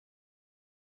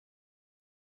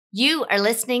You are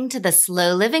listening to the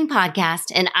Slow Living Podcast,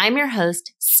 and I'm your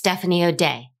host, Stephanie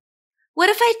O'Day. What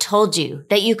if I told you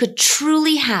that you could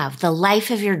truly have the life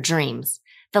of your dreams,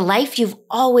 the life you've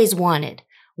always wanted,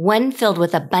 one filled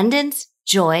with abundance,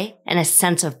 joy, and a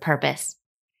sense of purpose?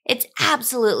 It's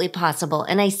absolutely possible,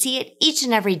 and I see it each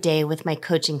and every day with my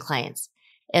coaching clients.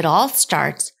 It all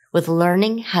starts with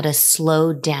learning how to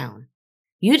slow down.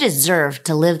 You deserve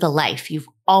to live the life you've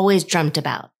always dreamt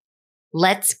about.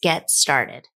 Let's get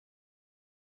started.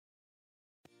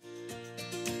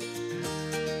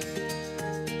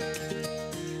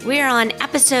 We're on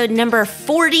episode number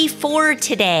 44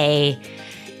 today,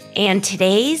 and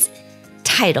today's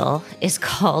title is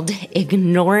called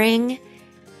Ignoring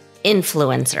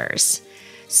Influencers.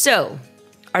 So,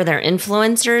 are there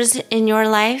influencers in your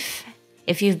life?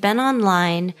 If you've been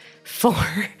online for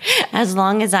as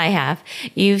long as I have,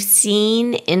 you've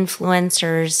seen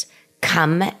influencers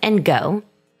come and go,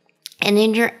 and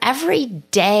in your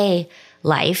everyday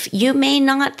life, you may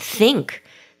not think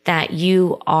that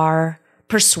you are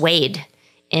persuaded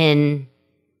in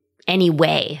any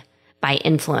way by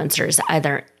influencers,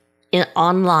 either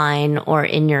online or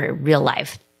in your real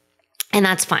life. And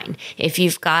that's fine. If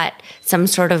you've got some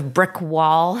sort of brick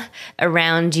wall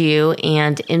around you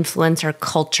and influencer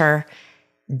culture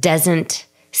doesn't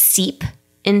seep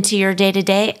into your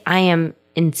day-to-day, I am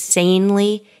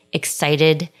insanely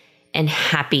excited and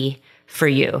happy for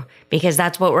you, because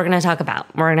that's what we're going to talk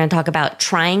about. We're going to talk about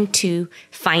trying to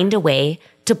find a way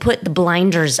to put the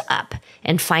blinders up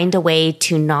and find a way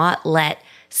to not let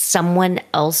someone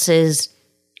else's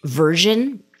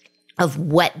version of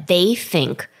what they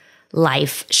think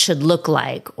life should look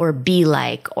like or be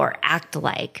like or act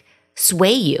like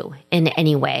sway you in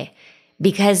any way,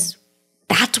 because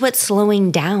that's what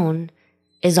slowing down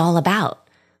is all about.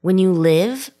 When you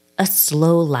live a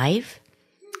slow life,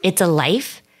 it's a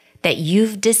life that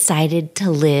you've decided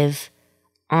to live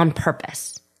on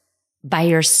purpose. By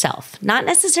yourself, not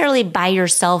necessarily by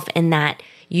yourself in that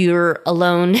you're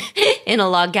alone in a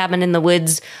log cabin in the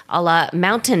woods, a la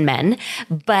mountain men,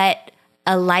 but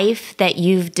a life that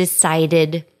you've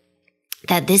decided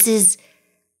that this is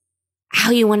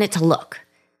how you want it to look.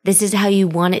 This is how you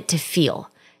want it to feel.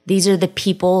 These are the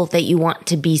people that you want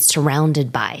to be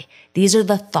surrounded by. These are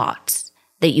the thoughts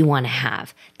that you want to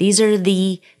have. These are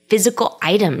the physical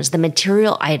items, the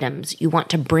material items you want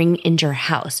to bring into your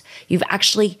house. You've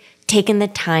actually taken the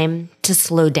time to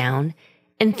slow down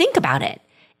and think about it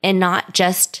and not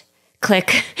just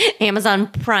click Amazon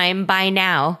Prime buy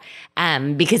now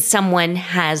because someone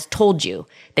has told you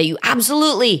that you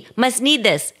absolutely must need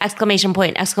this! Exclamation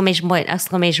point, exclamation point,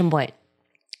 exclamation point.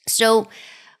 So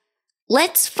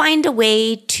let's find a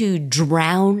way to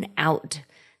drown out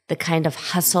the kind of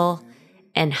hustle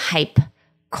and hype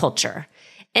culture.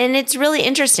 And it's really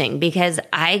interesting because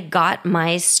I got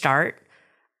my start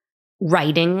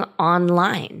writing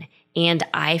online, and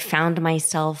I found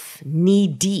myself knee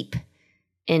deep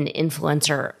in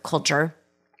influencer culture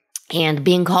and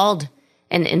being called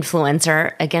an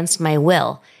influencer against my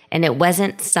will. And it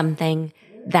wasn't something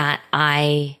that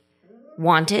I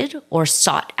wanted or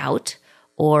sought out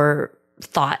or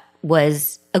thought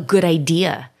was a good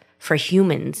idea for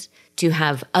humans to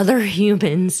have other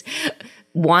humans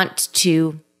want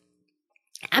to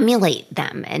emulate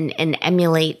them and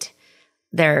emulate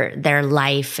their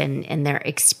life and their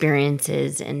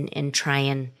experiences and try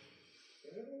and,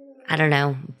 I don't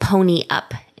know, pony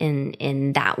up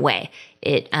in that way.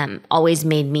 It always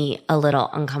made me a little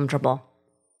uncomfortable.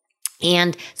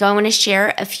 And so I want to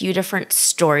share a few different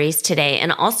stories today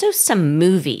and also some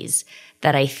movies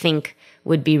that I think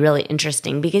would be really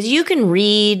interesting, because you can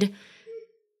read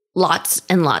lots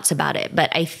and lots about it,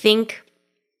 but I think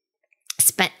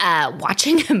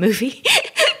watching a movie,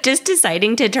 just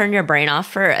deciding to turn your brain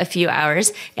off for a few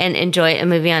hours and enjoy a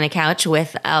movie on a couch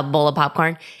with a bowl of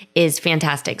popcorn is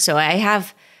fantastic. So I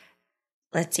have,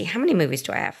 let's see, how many movies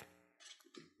do I have?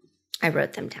 I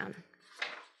wrote them down.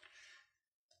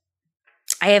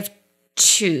 I have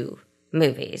 2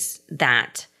 movies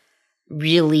that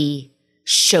really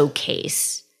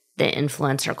showcase the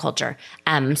influencer culture.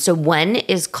 So one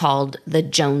is called The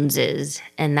Joneses,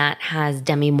 and that has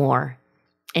Demi Moore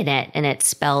in it, and it's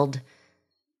spelled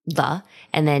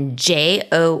and then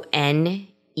Joneses,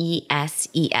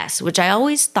 which I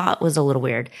always thought was a little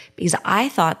weird because I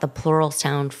thought the plural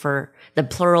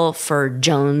for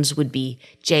Jones would be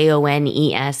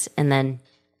Jones and then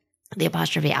the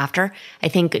apostrophe after. I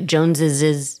think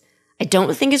Joneses I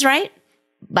don't think is right,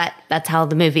 but that's how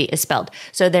the movie is spelled.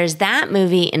 So there's that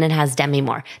movie, and it has Demi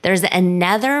Moore. There's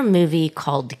another movie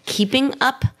called Keeping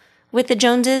Up with the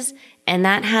Joneses, and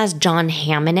that has John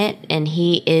Hamm in it, and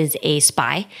he is a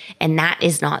spy, and that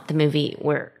is not the movie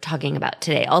we're talking about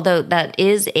today. Although that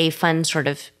is a fun sort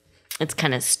of, it's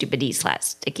kind of stupid-y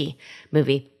slapsticky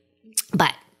movie,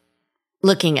 but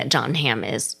looking at John Hamm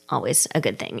is always a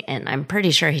good thing, and I'm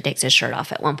pretty sure he takes his shirt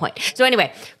off at one point. So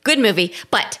anyway, good movie,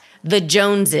 but The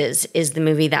Joneses is the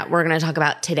movie that we're going to talk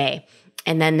about today.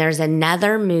 And then there's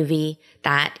another movie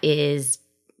that is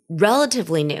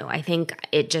relatively new. I think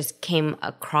it just came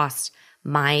across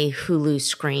my Hulu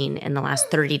screen in the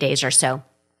last 30 days or so,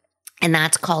 and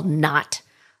that's called Not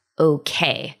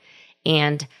Okay.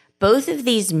 And both of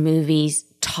these movies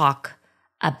talk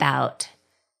about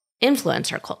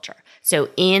influencer culture. So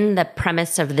in the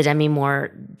premise of the Demi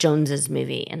Moore Joneses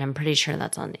movie, and I'm pretty sure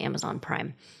that's on Amazon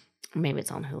Prime, or maybe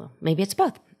it's on Hulu, maybe it's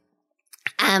both.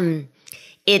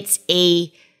 It's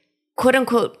a quote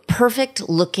unquote perfect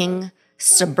looking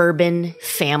suburban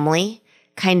family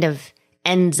kind of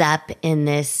ends up in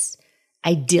this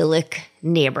idyllic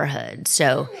neighborhood.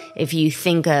 So if you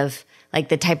think of like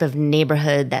the type of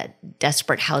neighborhood that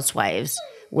Desperate Housewives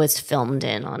was filmed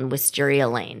in on Wisteria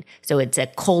Lane. So it's a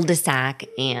cul-de-sac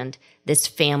and this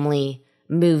family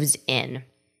moves in,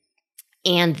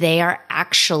 and they are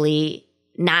actually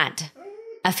not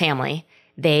a family.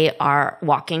 They are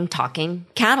walking, talking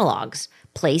catalogs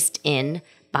placed in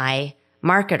by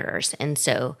marketers. And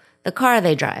so the car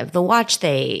they drive, the watch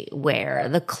they wear,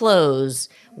 the clothes,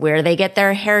 where they get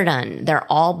their hair done,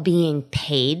 they're all being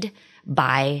paid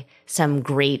by some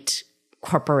great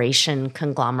corporation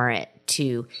conglomerate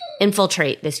to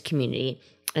infiltrate this community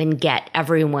and get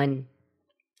everyone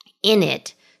in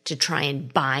it to try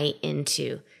and buy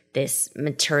into this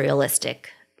materialistic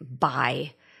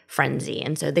buy frenzy.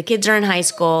 And so the kids are in high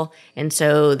school, and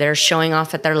so they're showing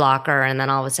off at their locker, and then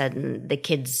all of a sudden the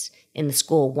kids in the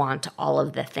school want all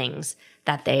of the things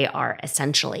that they are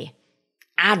essentially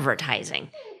advertising.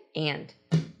 And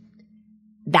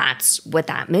that's what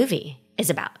that movie is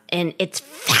about. And it's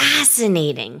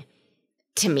fascinating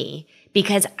to me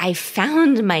because I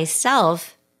found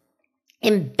myself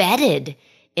embedded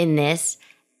in this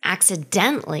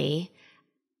accidentally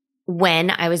when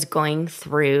I was going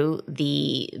through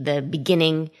the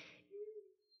beginning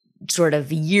sort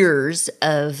of years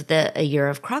of a year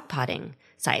of crockpotting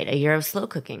site, a year of slow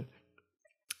cooking.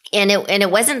 And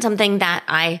it wasn't something that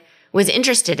I was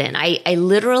interested in. I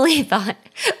literally thought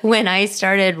when I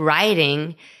started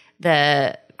writing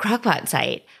the crockpot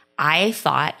site, I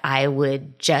thought I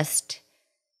would just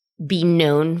be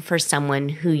known for someone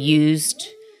who used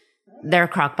their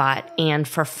crockpot and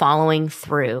for following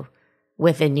through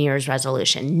with a New Year's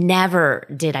resolution. Never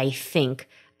did I think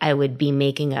I would be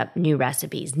making up new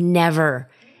recipes. Never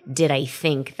did I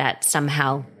think that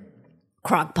somehow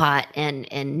Crockpot and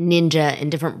Ninja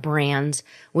and different brands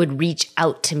would reach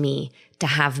out to me to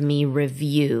have me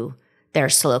review their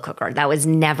slow cooker. That was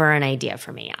never an idea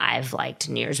for me. I've liked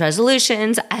New Year's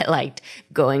resolutions. I liked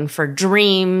going for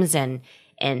dreams and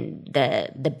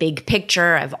the big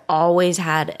picture. I've always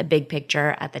had a big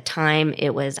picture. At the time,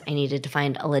 it was I needed to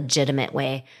find a legitimate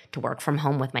way to work from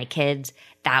home with my kids.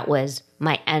 That was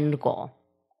my end goal,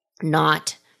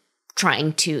 not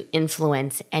trying to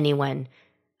influence anyone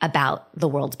about the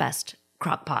world's best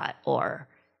crockpot or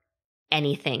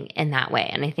anything in that way.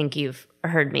 And I think you've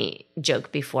heard me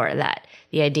joke before that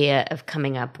the idea of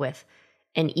coming up with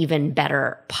an even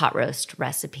better pot roast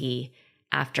recipe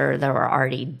after there were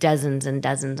already dozens and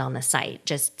dozens on the site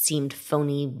just seemed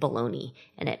phony baloney,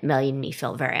 and it made me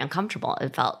feel very uncomfortable.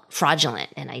 It felt fraudulent,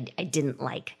 and I didn't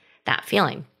like that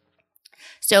feeling.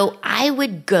 So I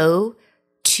would go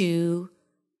to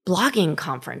blogging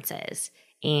conferences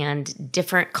and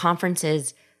different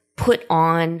conferences put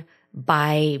on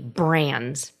by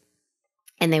brands,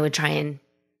 and they would try and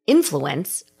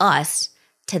influence us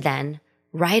to then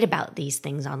write about these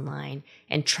things online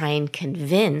and try and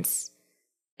convince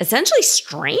essentially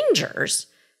strangers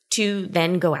to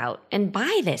then go out and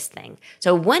buy this thing.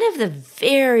 So one of the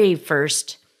very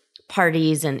first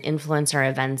parties and influencer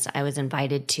events I was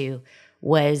invited to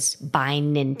was by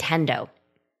Nintendo.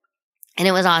 And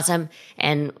it was awesome.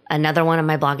 And another one of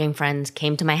my blogging friends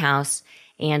came to my house,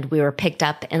 and we were picked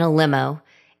up in a limo,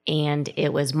 and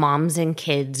it was moms and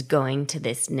kids going to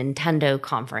this Nintendo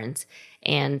conference.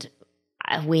 And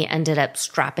we ended up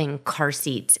strapping car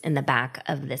seats in the back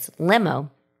of this limo.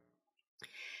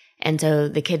 And so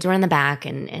the kids were in the back,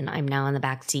 and I'm now in the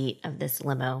back seat of this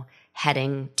limo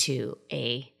heading to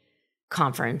a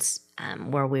conference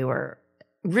where we were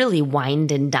really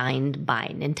wined and dined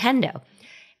by Nintendo.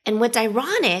 And what's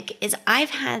ironic is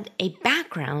I've had a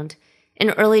background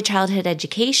in early childhood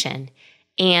education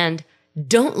and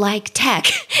don't like tech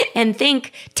and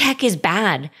think tech is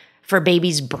bad for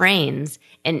babies' brains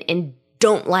and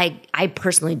don't like, I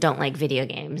personally don't like video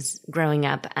games. Growing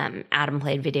up, Adam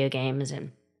played video games,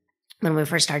 and when we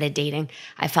first started dating,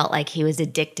 I felt like he was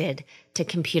addicted to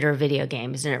computer video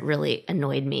games, and it really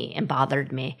annoyed me and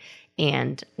bothered me.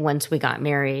 And once we got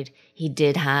married, he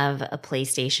did have a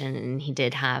PlayStation and he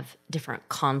did have different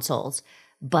consoles,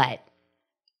 but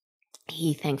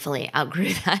he thankfully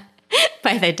outgrew that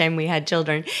by the time we had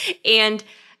children. And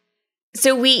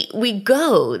so we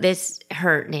go,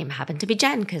 her name happened to be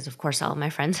Jen, because of course all of my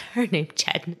friends are named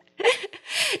Jen.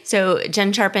 So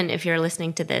Jen Sharpen, if you're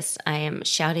listening to this, I am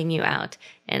shouting you out,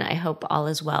 and I hope all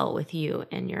is well with you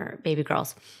and your baby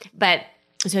girls. But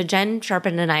so Jen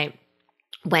Sharpen and I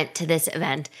went to this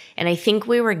event, and I think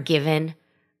we were given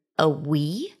a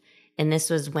Wii, and this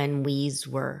was when Wiis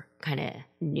were kind of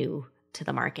new to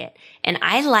the market. And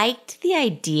I liked the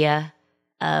idea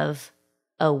of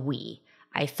a Wii.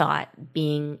 I thought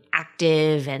being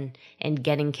active and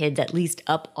getting kids at least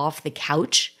up off the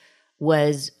couch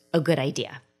was a good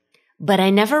idea. But I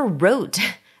never wrote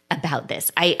about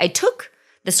this. I took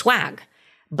the swag,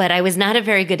 but I was not a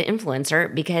very good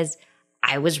influencer because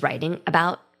I was writing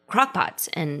about crockpots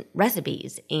and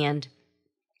recipes, and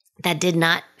that did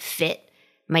not fit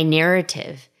my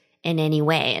narrative in any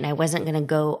way. And I wasn't going to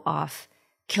go off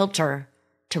kilter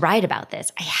to write about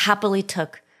this. I happily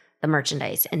took the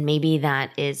merchandise, and maybe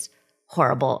that is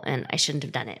horrible and I shouldn't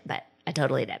have done it, but I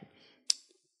totally did.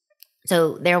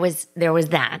 So there was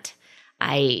that.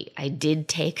 I did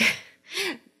take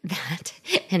that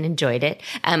and enjoyed it.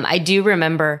 I do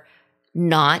remember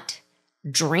not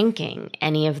drinking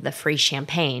any of the free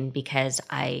champagne because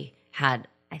I had,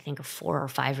 I think, a 4 or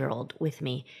 5-year-old with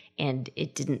me, and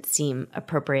it didn't seem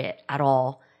appropriate at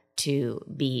all to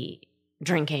be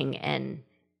drinking and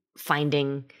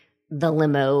finding the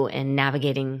limo and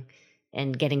navigating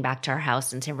and getting back to our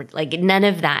house in San Francisco. Like, none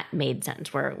of that made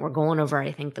sense. We're going over,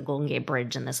 I think, the Golden Gate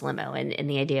Bridge in this limo, and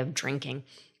the idea of drinking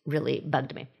really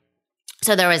bugged me.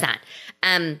 So there was that.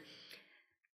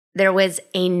 There was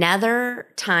another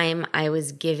time I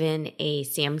was given a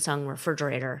Samsung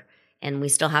refrigerator, and we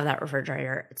still have that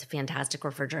refrigerator. It's a fantastic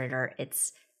refrigerator.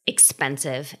 It's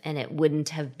expensive, and it wouldn't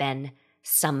have been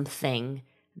something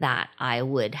that I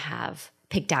would have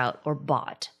picked out or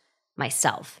bought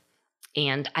myself.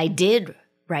 And I did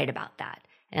write about that.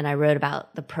 And I wrote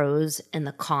about the pros and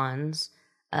the cons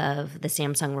of the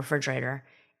Samsung refrigerator.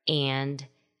 And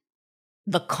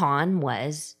the con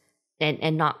was,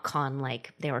 and not con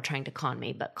like they were trying to con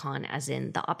me, but con as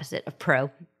in the opposite of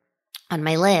pro on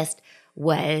my list,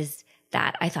 was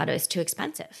that I thought it was too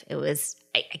expensive. It was,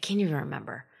 I can't even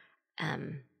remember.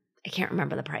 I can't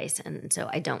remember the price. And so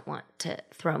I don't want to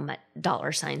throw my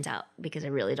dollar signs out because I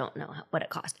really don't know what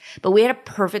it cost. But we had a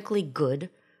perfectly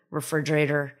good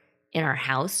refrigerator in our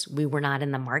house. We were not in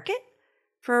the market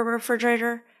for a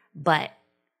refrigerator, but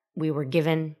we were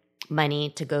given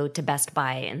money to go to Best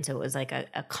Buy. And so it was like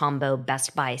a combo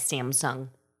Best Buy Samsung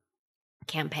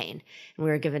campaign. And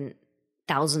we were given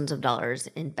thousands of dollars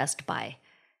in Best Buy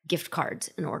gift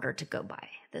cards in order to go buy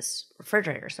this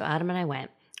refrigerator. So Adam and I went.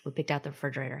 We picked out the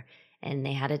refrigerator, and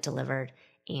they had it delivered.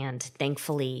 And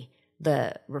thankfully,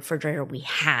 the refrigerator we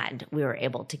were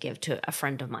able to give to a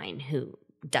friend of mine who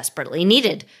desperately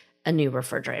needed a new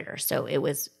refrigerator. So it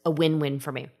was a win-win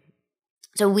for me.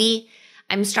 So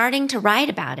I'm starting to write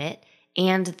about it.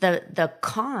 And the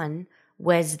con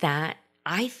was that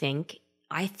I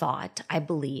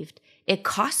believed it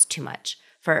cost too much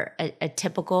for a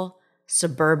typical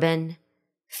suburban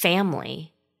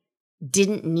family.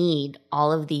 Didn't need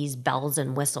all of these bells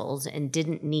and whistles and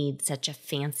didn't need such a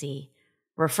fancy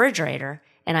refrigerator.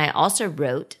 And I also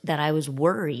wrote that I was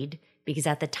worried because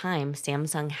at the time,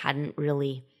 Samsung hadn't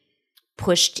really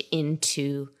pushed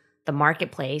into the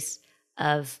marketplace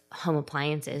of home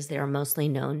appliances. They were mostly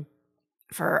known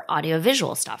for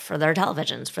audiovisual stuff, for their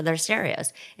televisions, for their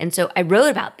stereos. And so I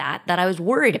wrote about that I was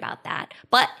worried about that.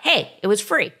 But hey, it was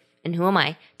free. And who am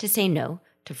I to say no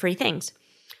to free things?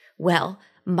 Well,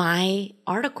 my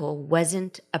article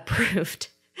wasn't approved.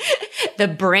 The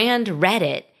brand read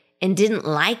it and didn't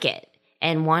like it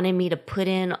and wanted me to put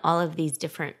in all of these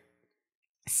different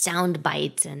sound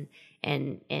bites and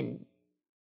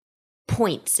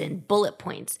points and bullet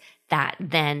points that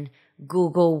then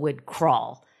Google would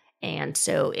crawl. And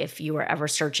so if you were ever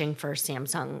searching for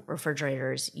Samsung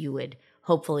refrigerators, you would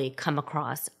hopefully come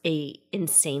across a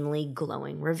insanely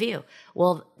glowing review.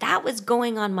 Well, that was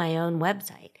going on my own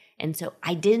website. And so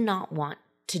I did not want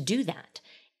to do that.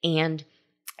 And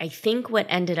I think what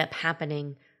ended up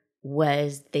happening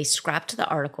was they scrapped the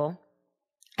article.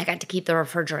 I got to keep the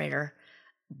refrigerator,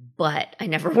 but I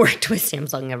never worked with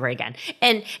Samsung ever again.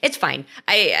 And it's fine.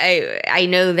 I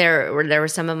know there were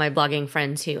some of my blogging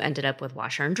friends who ended up with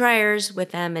washer and dryers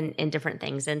with them and different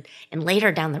things. And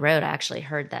later down the road, I actually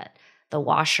heard that the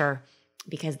washer,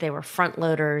 because they were front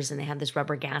loaders and they had this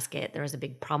rubber gasket, there was a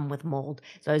big problem with mold.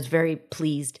 So I was very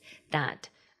pleased that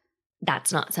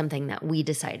that's not something that we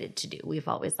decided to do. We've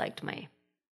always liked my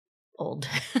old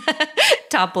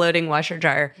top loading washer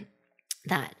dryer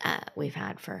that we've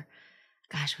had for,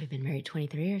 gosh, we've been married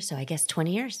 23 years. So I guess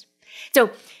 20 years.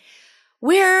 So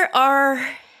where are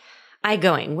I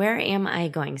going? Where am I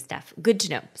going, Steph? Good to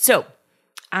know. So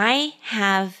I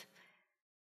have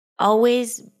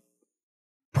always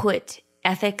put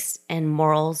ethics and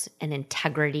morals and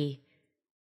integrity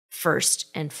first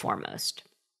and foremost.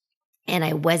 And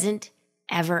I wasn't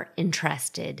ever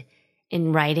interested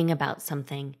in writing about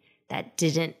something that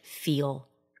didn't feel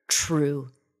true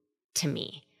to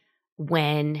me.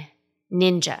 When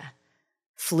Ninja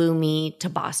flew me to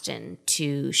Boston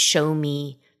to show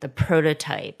me the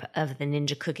prototype of the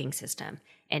Ninja cooking system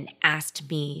and asked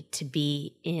me to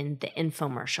be in the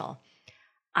infomercial,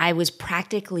 I was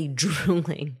practically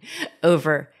drooling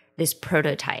over this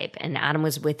prototype. And Adam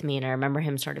was with me, and I remember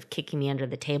him sort of kicking me under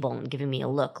the table and giving me a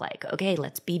look like, okay,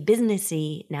 let's be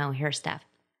businessy now here, Steph.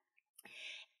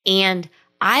 And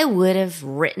I would have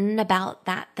written about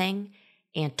that thing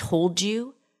and told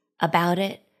you about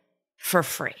it for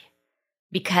free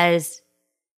because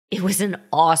it was an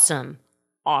awesome,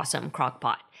 awesome crock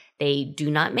pot. They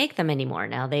do not make them anymore.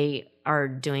 Now they are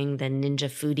doing the Ninja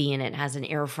Foodie, and it has an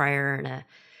air fryer and a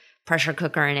pressure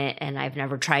cooker in it, and I've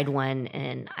never tried one,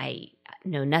 and I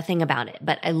know nothing about it,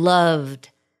 but I loved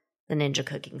the Ninja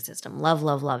cooking system.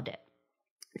 Loved it.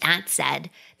 That said,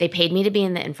 they paid me to be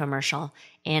in the infomercial,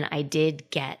 and I did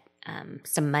get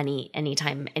some money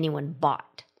anytime anyone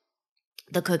bought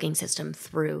the cooking system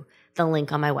through the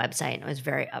link on my website, and I was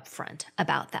very upfront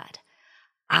about that.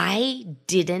 I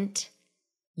didn't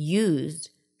use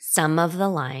some of the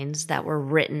lines that were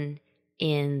written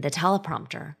in the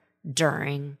teleprompter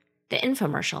during the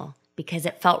infomercial because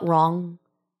it felt wrong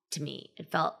to me.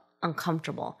 It felt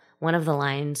uncomfortable. One of the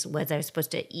lines was I was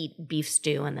supposed to eat beef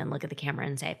stew and then look at the camera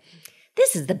and say,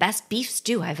 "This is the best beef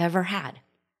stew I've ever had."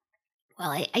 Well,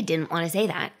 I didn't want to say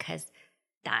that because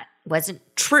that wasn't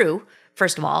true,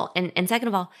 first of all. And second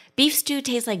of all, beef stew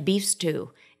tastes like beef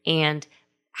stew. And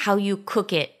how you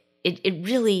cook it, it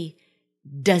really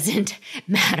doesn't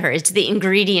matter. It's the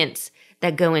ingredients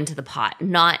that go into the pot,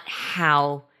 not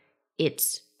how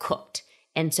it's cooked.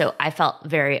 And so I felt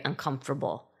very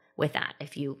uncomfortable with that.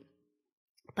 If you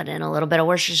put in a little bit of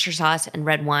Worcestershire sauce and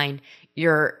red wine,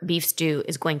 your beef stew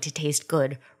is going to taste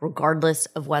good regardless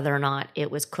of whether or not it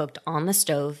was cooked on the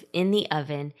stove, in the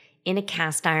oven, in a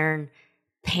cast iron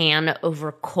pan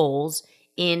over coals,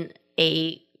 in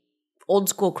a old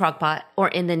school crock pot, or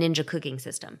in the Ninja cooking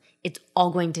system. It's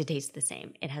all going to taste the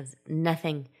same. It has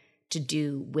nothing to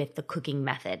do with the cooking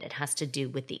method. It has to do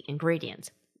with the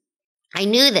ingredients. I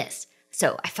knew this,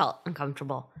 so I felt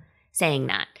uncomfortable saying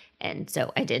that. And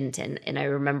so I didn't. And I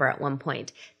remember at one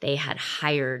point they had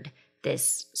hired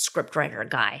this scriptwriter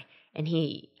guy. And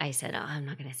I said, "Oh, I'm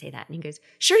not going to say that." And he goes,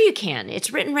 "Sure you can.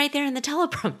 It's written right there in the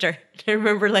teleprompter." And I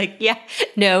remember yeah,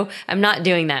 no, I'm not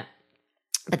doing that.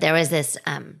 But there was this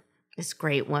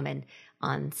great woman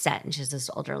on set, and she's this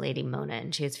older lady, Mona,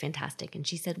 and she was fantastic. And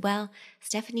she said, "Well,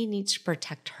 Stephanie needs to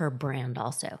protect her brand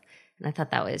also." And I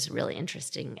thought that was really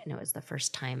interesting. And it was the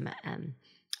first time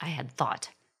I had thought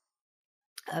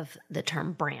of the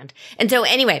term brand. And so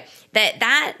anyway,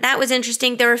 that was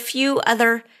interesting. There were a few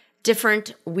other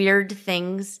different weird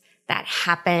things that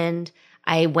happened.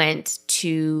 I went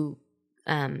to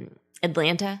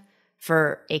Atlanta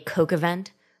for a Coke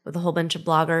event with a whole bunch of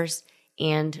bloggers,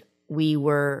 and we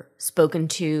were spoken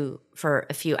to for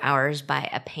a few hours by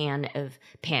a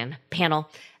panel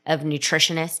of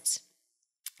nutritionists,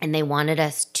 and they wanted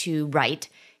us to write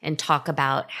and talk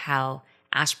about how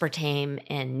aspartame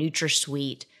and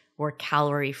NutraSweet were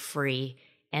calorie-free,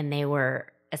 and they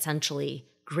were essentially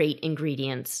great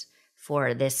ingredients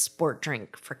for this sport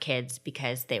drink for kids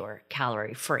because they were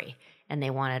calorie-free, and they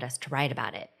wanted us to write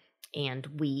about it.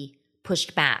 And we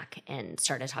pushed back and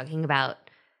started talking about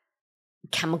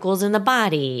chemicals in the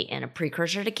body and a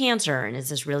precursor to cancer, and is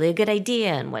this really a good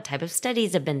idea, and what type of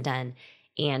studies have been done.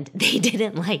 And they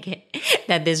didn't like it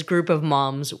that this group of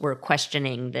moms were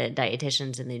questioning the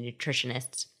dietitians and the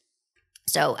nutritionists.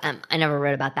 So I never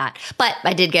wrote about that, but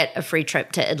I did get a free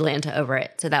trip to Atlanta over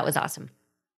it. So that was awesome.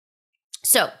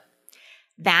 So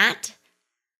that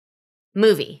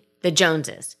movie, The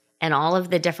Joneses, and all of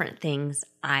the different things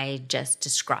I just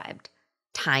described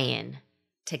tie in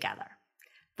together.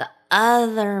 The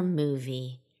other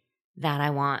movie that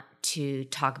I want to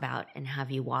talk about and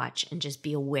have you watch and just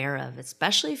be aware of,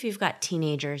 especially if you've got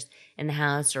teenagers in the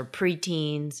house or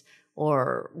preteens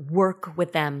or work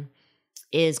with them,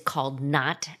 is called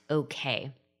Not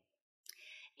Okay.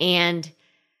 And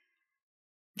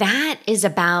that is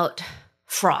about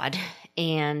fraud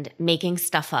and making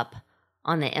stuff up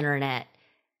on the internet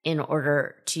in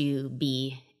order to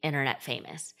be internet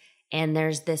famous. And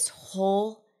there's this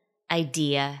whole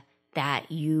idea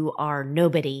that you are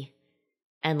nobody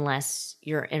unless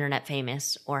you're internet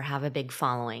famous or have a big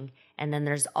following. And then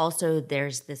there's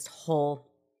this whole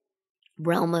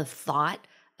realm of thought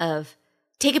of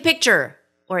take a picture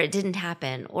or it didn't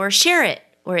happen, or share it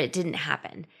or it didn't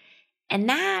happen. And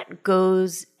that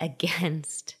goes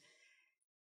against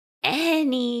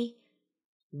any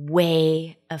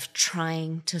way of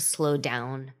trying to slow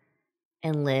down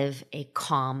and live a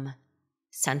calm,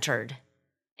 centered,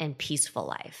 and peaceful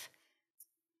life.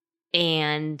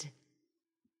 And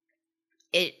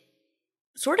it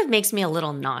sort of makes me a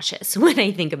little nauseous when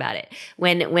I think about it.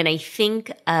 When I think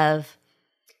of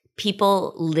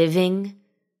people living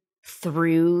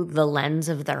through the lens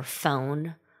of their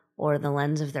phone or the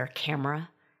lens of their camera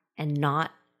and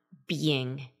not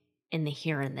being in the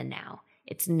here and the now.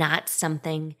 It's not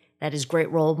something that is great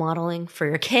role modeling for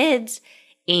your kids.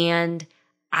 And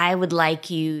I would like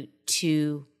you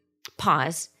to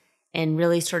pause and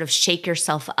really sort of shake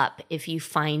yourself up if you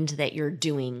find that you're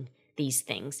doing these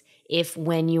things. If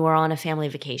when you are on a family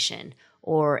vacation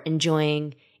or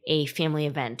enjoying a family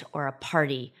event or a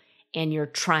party and you're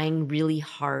trying really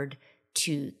hard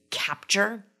to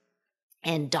capture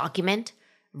and document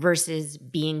versus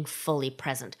being fully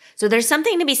present. So there's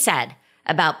something to be said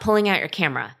about pulling out your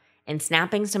camera and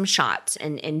snapping some shots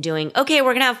and doing, okay,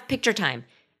 we're going to have picture time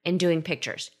and doing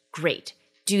pictures. Great.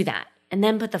 Do that. And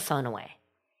then put the phone away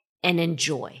and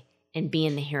enjoy and be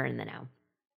in the here and the now.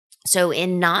 So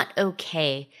in Not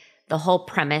Okay, the whole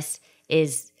premise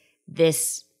is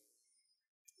this.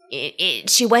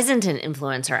 She wasn't an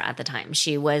influencer at the time.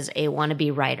 She was a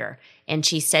wannabe writer. And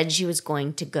she said she was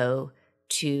going to go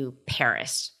to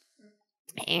Paris.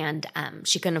 And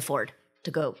she couldn't afford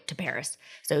to go to Paris.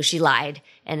 So she lied.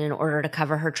 And in order to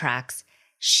cover her tracks,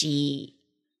 she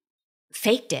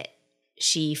faked it.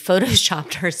 She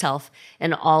photoshopped herself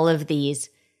in all of these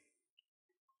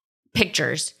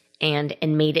pictures and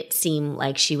made it seem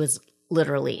like she was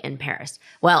literally in Paris.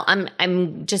 Well,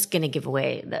 I'm just going to give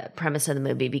away the premise of the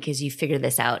movie because you figure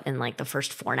this out in like the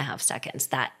first 4.5 seconds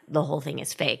that the whole thing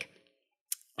is fake.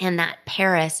 And that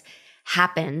Paris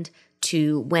happened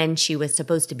to, when she was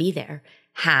supposed to be there,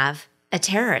 have a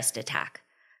terrorist attack.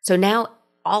 So now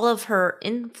all of her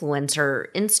influencer,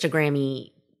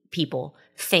 Instagram-y people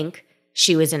think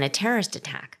she was in a terrorist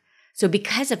attack. So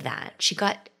because of that, she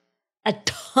got a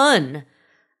ton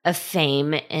of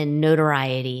fame and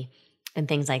notoriety and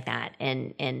things like that,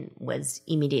 and was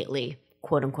immediately,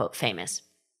 quote unquote, famous,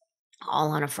 all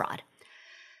on a fraud.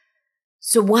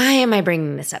 So why am I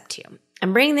bringing this up to you?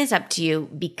 I'm bringing this up to you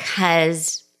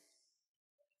because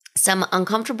some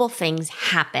uncomfortable things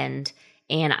happened,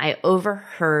 and I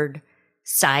overheard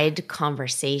side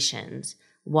conversations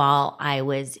while I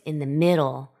was in the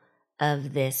middle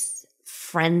of this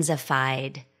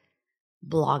friendsified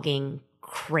blogging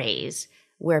craze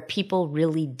where people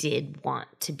really did want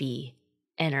to be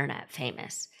internet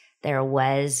famous. There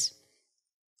was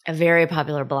a very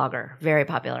popular blogger, very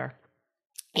popular,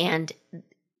 and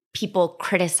people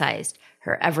criticized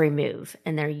her every move.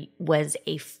 And there was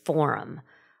a forum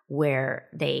where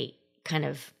they kind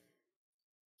of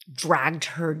dragged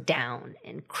her down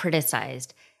and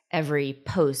criticized every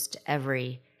post,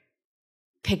 every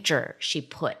picture she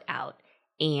put out.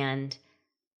 And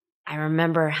I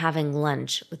remember having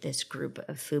lunch with this group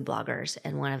of food bloggers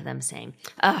and one of them saying,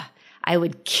 I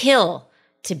would kill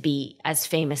to be as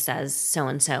famous as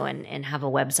so-and-so and have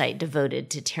a website devoted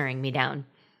to tearing me down.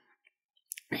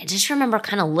 And I just remember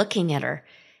kind of looking at her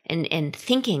and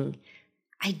thinking,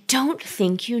 I don't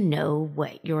think you know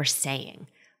what you're saying.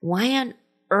 Why on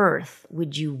earth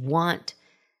would you want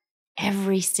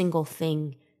every single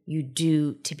thing you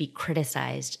do to be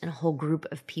criticized and a whole group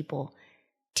of people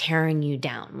tearing you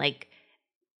down? Like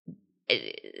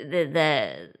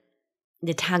the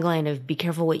tagline of "Be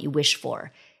careful what you wish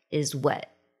for" is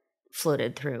what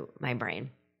floated through my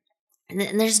brain.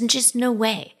 And there's just no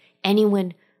way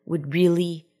anyone would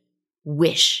really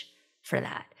wish for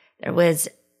that. There was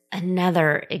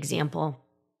another example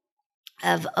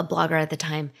of a blogger at the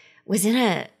time was in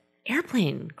a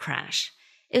airplane crash.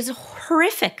 It was a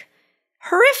horrific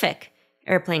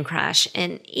airplane crash,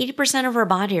 and 80% of her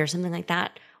body or something like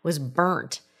that was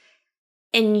burnt.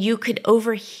 And you could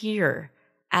overhear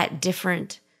at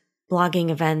different blogging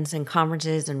events and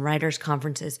conferences and writers'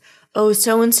 conferences, oh,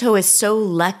 so-and-so is so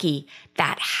lucky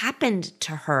that happened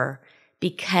to her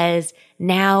because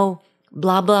now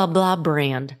blah, blah, blah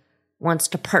brand wants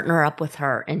to partner up with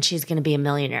her and she's going to be a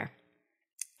millionaire.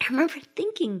 I remember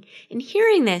thinking and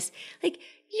hearing this, like,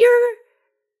 you're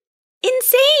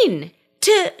insane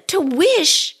to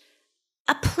wish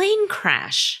a plane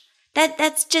crash.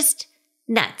 That's just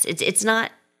nuts. It's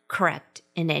not correct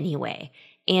in any way.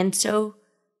 And so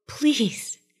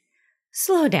please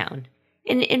slow down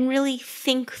and really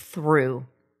think through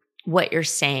what you're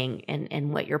saying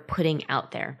and what you're putting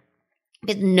out there.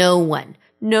 But no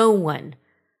one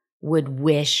would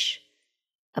wish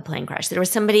a plane crash. There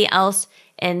was somebody else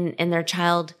and their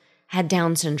child had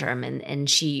Down syndrome and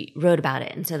she wrote about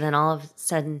it. And so then all of a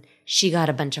sudden she got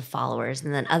a bunch of followers.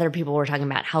 And then other people were talking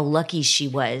about how lucky she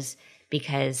was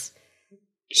because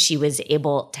she was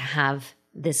able to have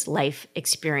this life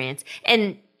experience.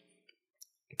 And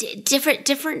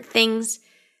different things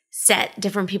set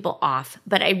different people off.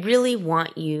 But I really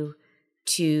want you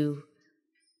to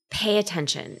pay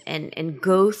attention and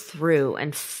go through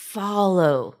and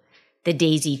follow the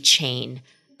daisy chain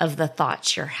of the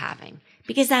thoughts you're having,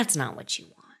 because that's not what you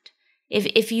want.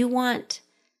 If you want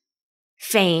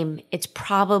fame, it's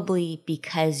probably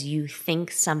because you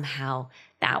think somehow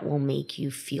that will make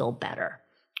you feel better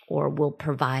or will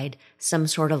provide some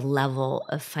sort of level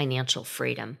of financial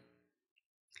freedom.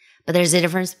 But there's a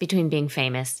difference between being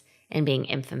famous and being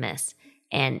infamous,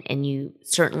 and you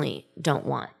certainly don't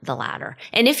want the latter.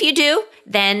 And if you do,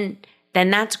 then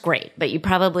that's great, but you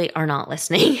probably are not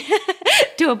listening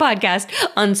to a podcast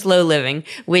on slow living,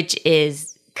 which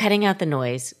is cutting out the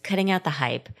noise, cutting out the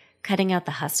hype, cutting out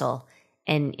the hustle,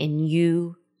 and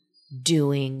you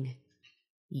doing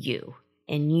you,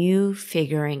 and you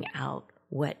figuring out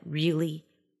what really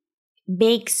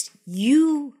makes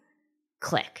you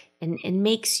click and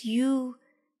makes you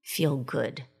feel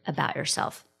good about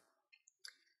yourself.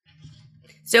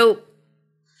 So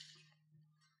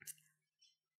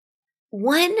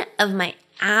one of my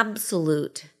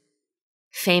absolute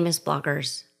famous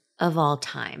bloggers of all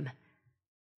time,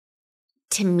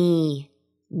 to me,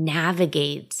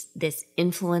 navigates this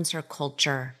influencer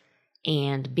culture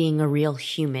and being a real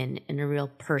human and a real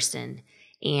person.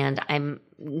 And I'm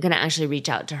going to actually reach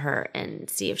out to her and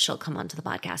see if she'll come onto the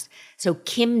podcast. So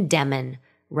Kim Demon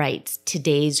writes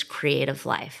Today's Creative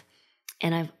Life.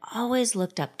 And I've always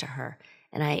looked up to her.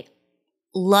 And I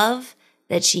love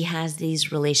that she has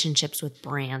these relationships with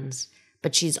brands,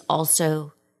 but she's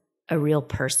also a real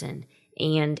person.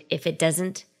 And if it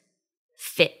doesn't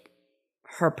fit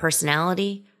her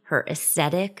personality, her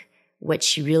aesthetic, what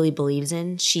she really believes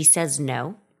in, she says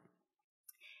no.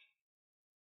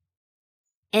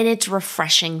 And it's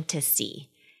refreshing to see.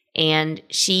 And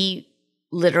she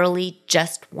literally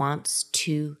just wants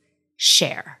to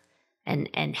share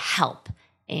and help.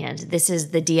 And this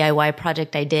is the DIY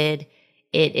project I did.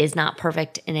 It is not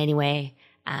perfect in any way.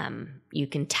 You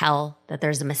can tell that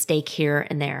there's a mistake here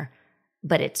and there,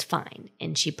 but it's fine.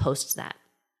 And she posts that.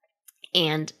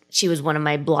 And she was one of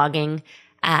my blogging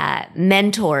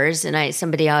mentors, and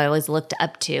somebody I always looked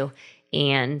up to.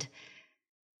 And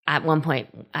at one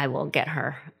point, I will get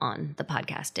her on the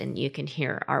podcast, and you can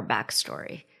hear our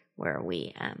backstory where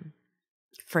we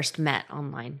first met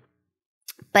online.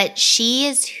 But she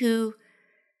is who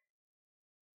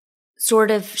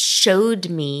sort of showed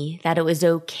me that it was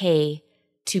okay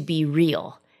to be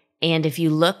real. And if you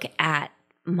look at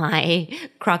my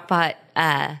crockpot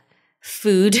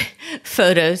food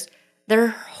photos, they're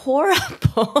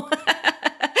horrible.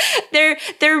 They're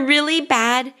really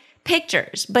bad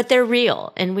pictures, but they're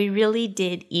real. And we really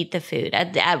did eat the food.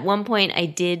 At one point, I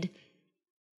did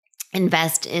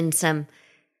invest in some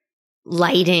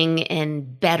lighting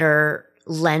and better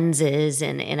lenses,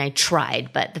 and I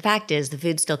tried. But the fact is, the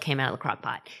food still came out of the crock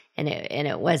pot, and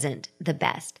it wasn't the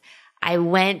best. I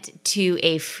went to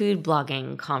a food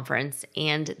blogging conference,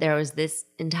 and there was this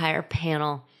entire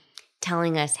panel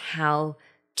telling us how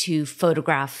to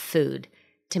photograph food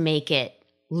to make it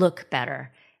look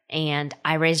better. And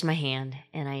I raised my hand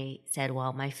and I said,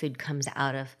 well, my food comes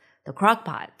out of the crock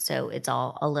pot, so it's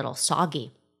all a little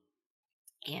soggy.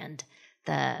 And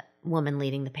the woman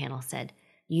leading the panel said,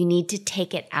 you need to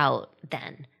take it out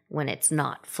then when it's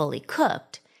not fully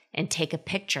cooked and take a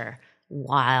picture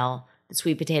while the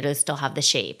sweet potatoes still have the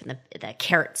shape and the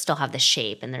carrots still have the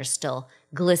shape and they're still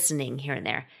glistening here and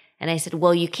there. And I said,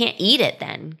 well, you can't eat it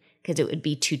then because it would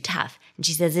be too tough. And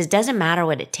she says, it doesn't matter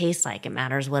what it tastes like. It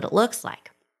matters what it looks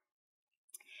like.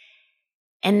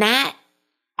 And that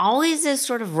always has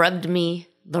sort of rubbed me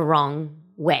the wrong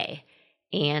way.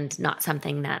 and not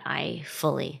something that I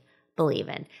fully believe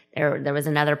in. There was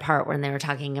another part when they were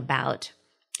talking about,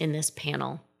 in this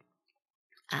panel,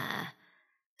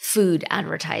 food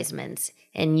advertisements,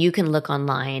 and you can look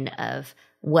online of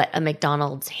what a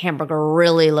McDonald's hamburger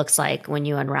really looks like when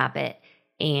you unwrap it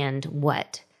and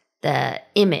what the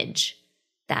image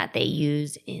that they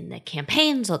use in the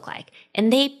campaigns look like.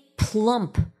 And they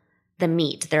plump the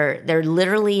meat. They're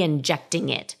literally injecting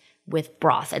it with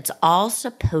broth. It's all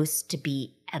supposed to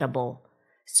be edible.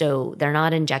 So they're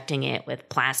not injecting it with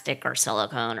plastic or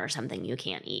silicone or something you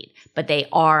can't eat, but they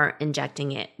are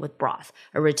injecting it with broth.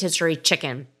 A rotisserie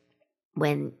chicken,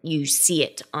 when you see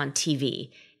it on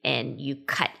TV and you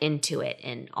cut into it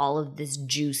and all of this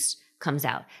juice comes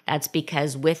out, that's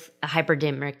because with a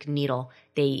hypodermic needle,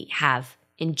 they have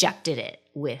injected it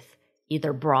with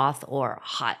either broth or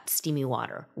hot steamy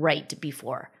water right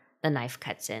before the knife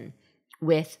cuts in.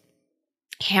 With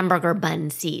hamburger bun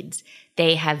seeds,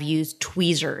 they have used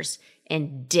tweezers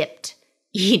and dipped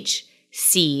each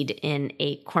seed in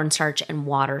a cornstarch and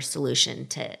water solution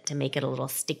to make it a little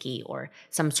sticky, or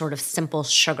some sort of simple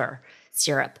sugar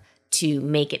syrup to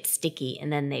make it sticky.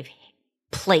 And then they've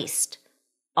placed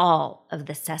all of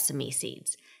the sesame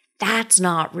seeds. That's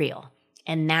not real.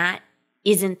 And that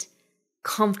isn't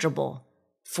comfortable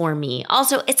for me.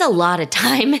 Also, it's a lot of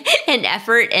time and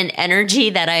effort and energy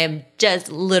that I am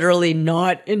just literally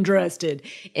not interested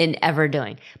in ever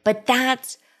doing. But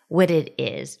that's what it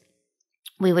is.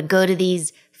 We would go to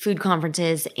these food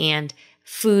conferences and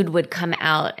food would come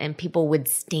out and people would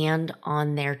stand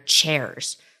on their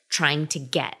chairs trying to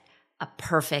get a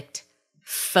perfect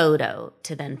photo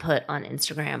to then put on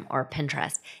Instagram or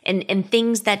Pinterest, and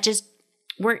things that just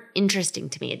weren't interesting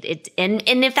to me. And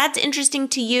if that's interesting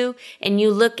to you and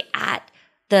you look at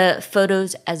the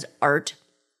photos as art,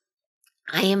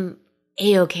 I am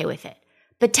A-okay with it.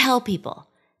 But tell people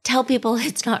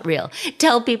it's not real.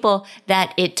 Tell people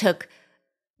that it took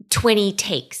 20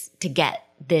 takes to get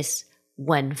this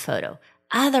one photo.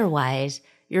 Otherwise,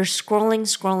 you're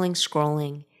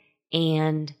scrolling,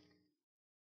 and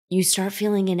you start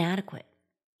feeling inadequate.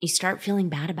 You start feeling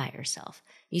bad about yourself.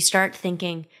 You start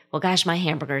thinking, well, gosh, my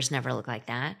hamburgers never look like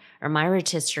that. Or my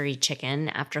rotisserie chicken,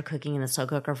 after cooking in the slow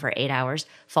cooker for 8 hours,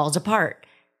 falls apart.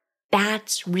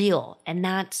 That's real, and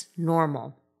that's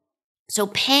normal. So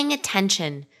paying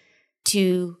attention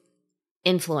to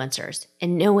influencers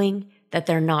and knowing that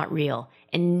they're not real,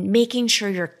 and making sure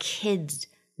your kids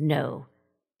know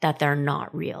that they're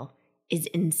not real, is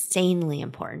insanely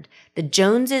important. The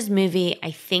Joneses movie,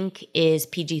 I think, is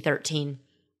PG-13.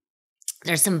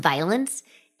 There's some violence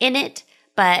in it,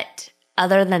 but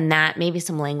other than that, maybe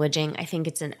some languaging. I think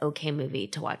it's an okay movie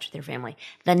to watch with your family.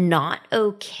 The not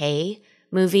okay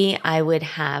movie, I would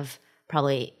have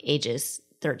probably ages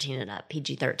 13 and up,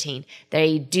 PG-13.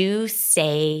 They do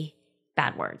say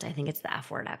bad words. I think it's the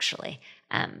F word, actually.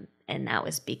 And that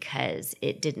was because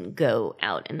it didn't go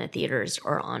out in the theaters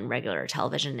or on regular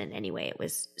television in any way. It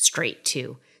was straight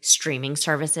to streaming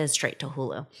services, straight to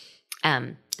Hulu.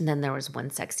 And then there was one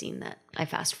sex scene that I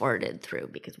fast forwarded through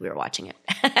because we were watching it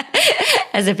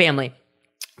as a family.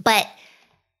 But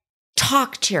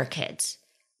talk to your kids.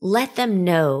 Let them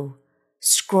know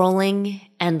scrolling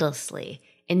endlessly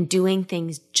and doing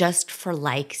things just for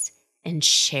likes and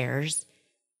shares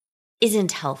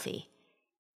isn't healthy.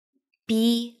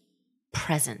 Be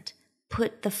present.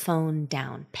 Put the phone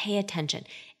down. Pay attention.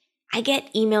 I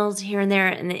get emails here and there,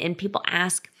 and people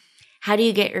ask, how do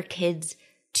you get your kids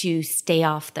to stay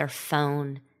off their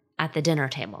phone at the dinner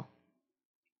table?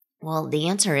 Well, the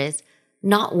answer is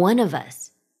not one of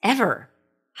us ever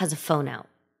has a phone out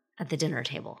at the dinner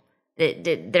table.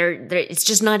 It's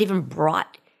just not even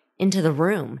brought into the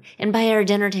room. And by our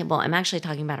dinner table, I'm actually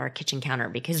talking about our kitchen counter,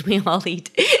 because we all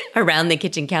eat around the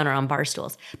kitchen counter on bar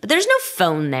stools. But there's no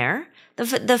phone there.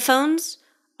 The phones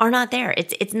are not there.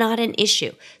 It's not an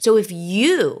issue. So if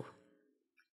you,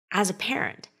 as a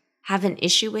parent, have an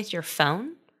issue with your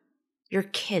phone, your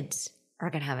kids are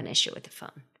going to have an issue with the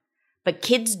phone. But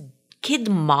kids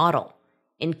model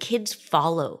and kids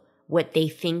follow what they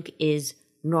think is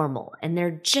normal, and they're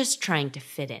just trying to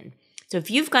fit in. So if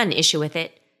you've got an issue with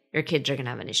it, your kids are going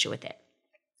to have an issue with it.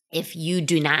 If you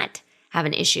do not have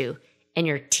an issue and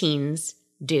your teens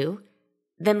do,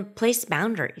 then place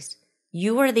boundaries.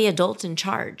 You are the adult in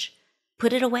charge.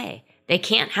 Put it away. They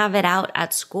can't have it out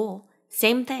at school.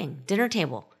 Same thing, dinner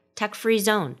table, tech-free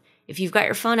zone. If you've got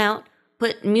your phone out,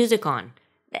 put music on,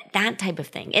 that type of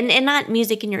thing. And not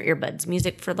music in your earbuds,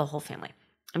 music for the whole family.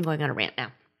 I'm going on a rant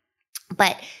now.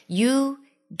 But you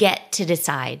get to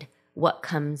decide what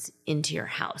comes into your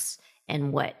house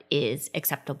and what is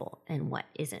acceptable and what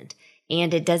isn't.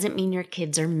 And it doesn't mean your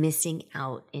kids are missing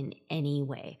out in any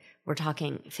way. We're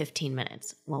talking 15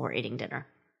 minutes while we're eating dinner.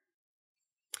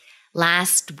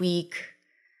 Last week,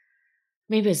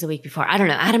 maybe it was the week before, I don't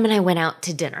know, Adam and I went out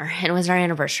to dinner, and it was our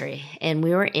anniversary, and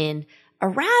we were in a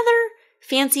rather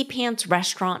fancy pants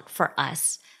restaurant for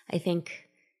us. I think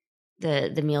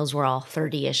the meals were all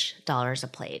 $30-ish a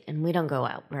plate, and we don't go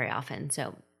out very often,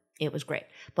 so it was great.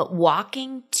 But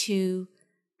walking to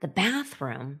the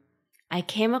bathroom, I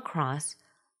came across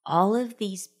all of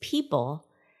these people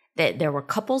that there were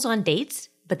couples on dates,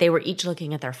 but they were each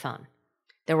looking at their phone.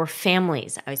 There were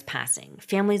families I was passing,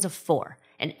 families of 4,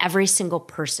 and every single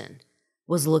person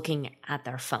was looking at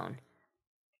their phone.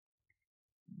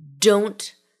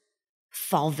 Don't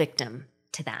fall victim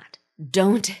to that.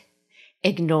 Don't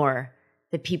ignore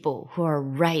the people who are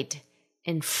right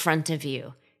in front of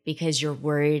you because you're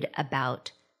worried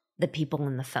about the people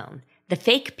in the phone, the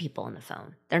fake people in the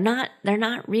phone. They're not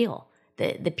real.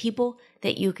 The people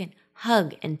that you can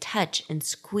hug and touch and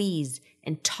squeeze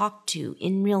and talk to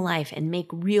in real life and make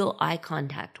real eye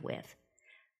contact with,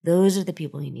 those are the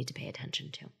people you need to pay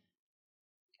attention to.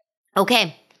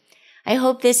 Okay, I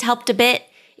hope this helped a bit.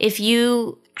 If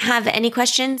you have any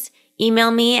questions,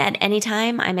 email me at any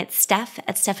time. I'm at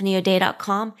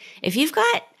steph@stephanieoday.com. If you've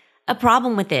got a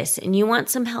problem with this and you want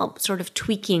some help sort of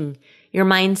tweaking your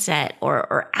mindset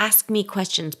or ask me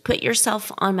questions, put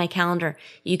yourself on my calendar.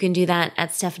 You can do that at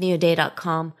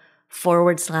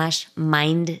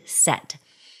stephanieoday.com/mindset.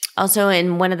 Also,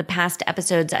 in one of the past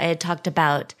episodes, I had talked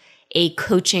about a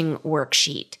coaching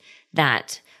worksheet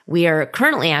that we are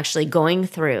currently actually going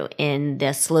through in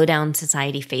the Slow Down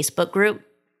Society Facebook group.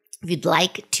 If you'd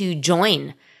like to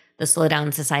join the Slow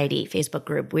Down Society Facebook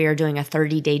group, we are doing a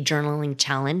 30-day journaling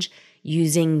challenge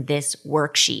using this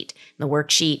worksheet. The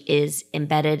worksheet is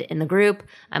embedded in the group.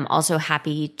 I'm also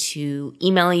happy to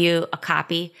email you a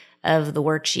copy of the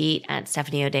worksheet at it's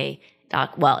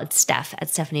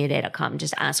steph@stephanieoday.com.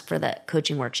 Just ask for the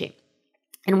coaching worksheet.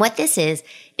 And what this is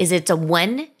it's a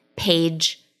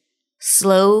 1-page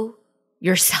slow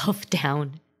yourself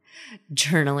down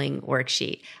journaling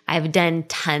worksheet. I've done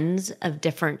tons of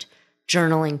different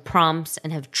journaling prompts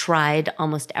and have tried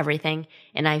almost everything.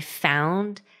 And I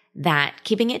found that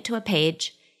keeping it to a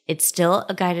page, it's still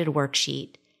a guided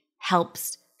worksheet,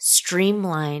 helps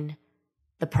streamline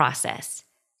the process,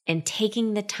 and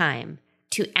taking the time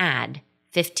to add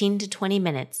 15 to 20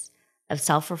 minutes of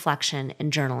self-reflection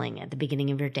and journaling at the beginning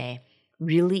of your day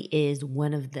really is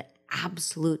one of the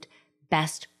absolute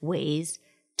best ways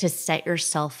to set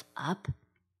yourself up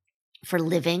for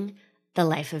living the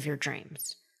life of your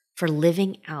dreams, for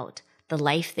living out the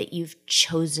life that you've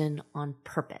chosen on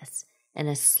purpose in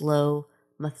a slow,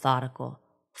 methodical,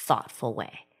 thoughtful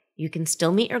way. You can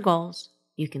still meet your goals.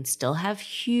 You can still have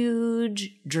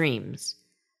huge dreams,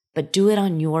 but do it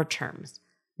on your terms,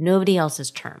 nobody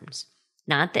else's terms.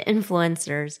 Not the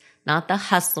influencers, not the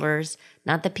hustlers,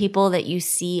 not the people that you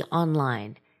see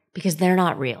online, because they're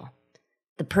not real.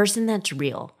 The person that's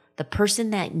real, the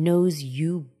person that knows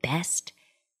you best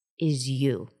is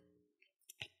you.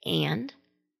 And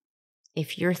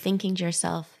if you're thinking to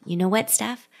yourself, you know what,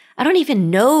 Steph? I don't even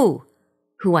know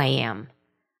who I am.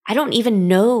 I don't even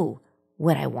know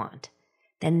what I want.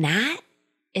 Then that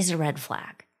is a red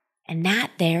flag. And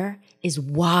that there is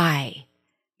why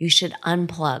you should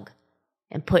unplug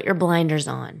and put your blinders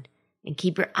on and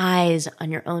keep your eyes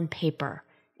on your own paper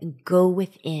and go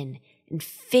within and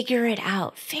figure it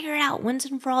out. Figure it out once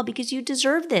and for all because you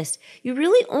deserve this. You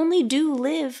really only do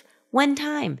live one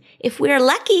time. If we're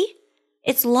lucky,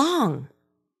 it's long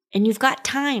and you've got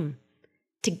time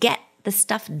to get the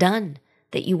stuff done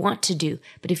that you want to do.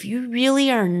 But if you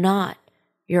really are not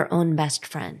your own best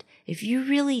friend, if you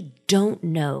really don't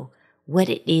know what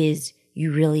it is you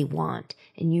really want,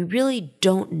 and you really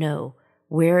don't know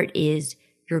where it is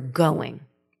you're going,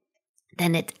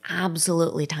 then it's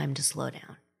absolutely time to slow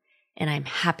down. And I'm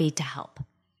happy to help.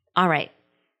 All right.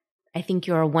 I think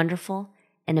you are wonderful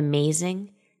and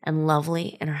amazing and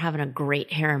lovely and are having a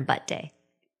great hair and butt day.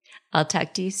 I'll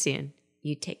talk to you soon.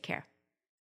 You take care.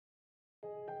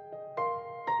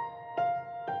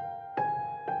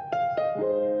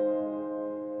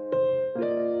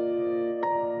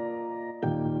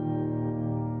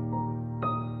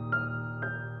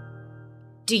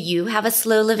 Do you have a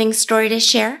slow living story to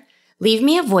share? Leave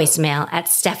me a voicemail at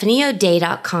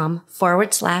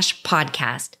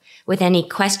stephanieoday.com/podcast with any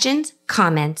questions,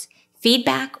 comments,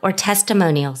 feedback, or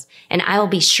testimonials, and I will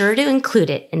be sure to include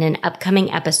it in an upcoming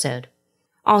episode.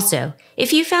 Also,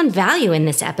 if you found value in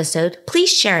this episode, please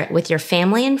share it with your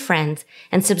family and friends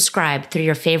and subscribe through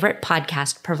your favorite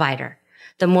podcast provider.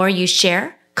 The more you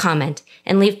share, comment,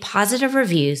 and leave positive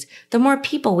reviews, the more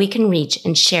people we can reach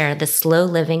and share the slow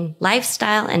living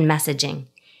lifestyle and messaging.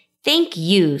 Thank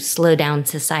you, Slow Down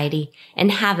Society,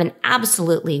 and have an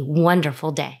absolutely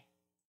wonderful day.